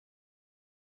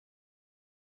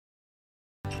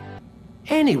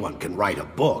Anyone can write a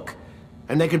book,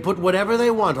 and they can put whatever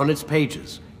they want on its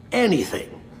pages.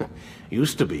 Anything.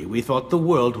 Used to be, we thought the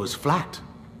world was flat.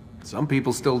 Some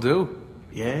people still do.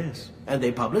 Yes, and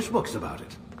they publish books about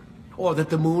it. Or that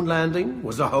the moon landing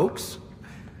was a hoax.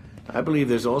 I believe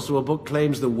there's also a book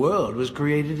claims the world was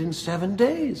created in 7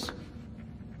 days.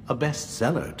 A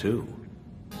bestseller, too.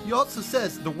 He also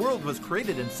says the world was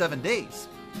created in 7 days.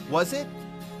 Was it?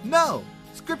 No!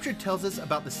 Scripture tells us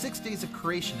about the 6 days of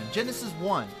creation in Genesis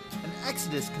 1, and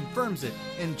Exodus confirms it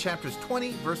in chapters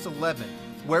 20, verse 11,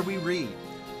 where we read,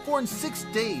 "For in 6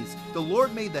 days the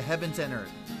Lord made the heavens and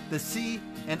earth, the sea,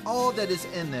 and all that is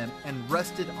in them, and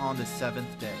rested on the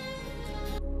 7th day."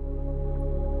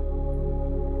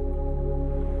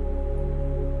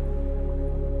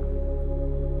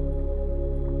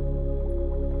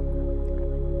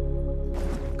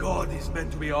 God is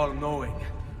meant to be all-knowing,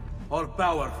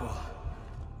 all-powerful.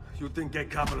 You think a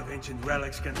couple of ancient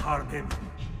relics can harm him?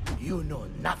 You know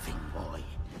nothing, boy.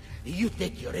 You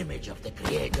take your image of the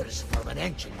creators from an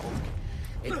ancient book.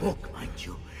 A book, mind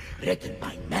you, written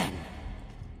by men.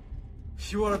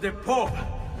 You are the Pope,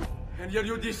 and yet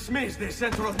you dismiss the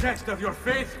central text of your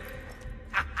faith?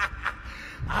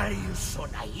 Are you so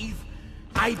naive?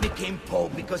 I became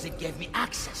Pope because it gave me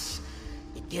access.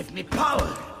 It gave me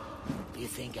power. Do you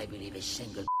think I believe a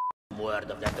single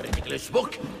word of that ridiculous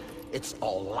book? It's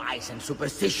all lies and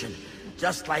superstition,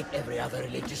 just like every other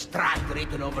religious tract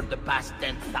written over the past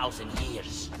 10,000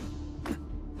 years.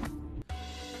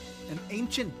 An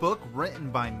ancient book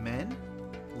written by men?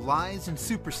 Lies and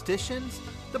superstitions?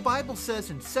 The Bible says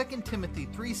in 2 Timothy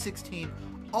 3:16,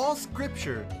 all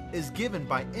scripture is given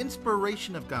by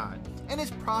inspiration of God and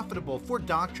is profitable for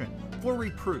doctrine, for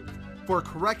reproof, for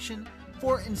correction,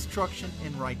 for instruction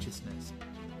in righteousness.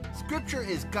 Scripture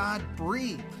is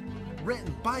God-breathed,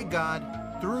 written by God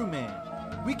through man.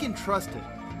 We can trust it,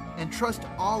 and trust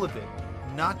all of it,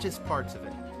 not just parts of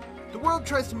it. The world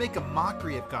tries to make a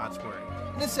mockery of God's word.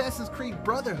 In Assassin's Creed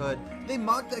Brotherhood, they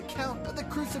mock the account of the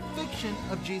crucifixion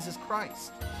of Jesus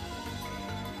Christ.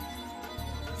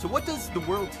 So what does the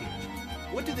world teach?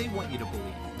 What do they want you to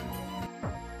believe?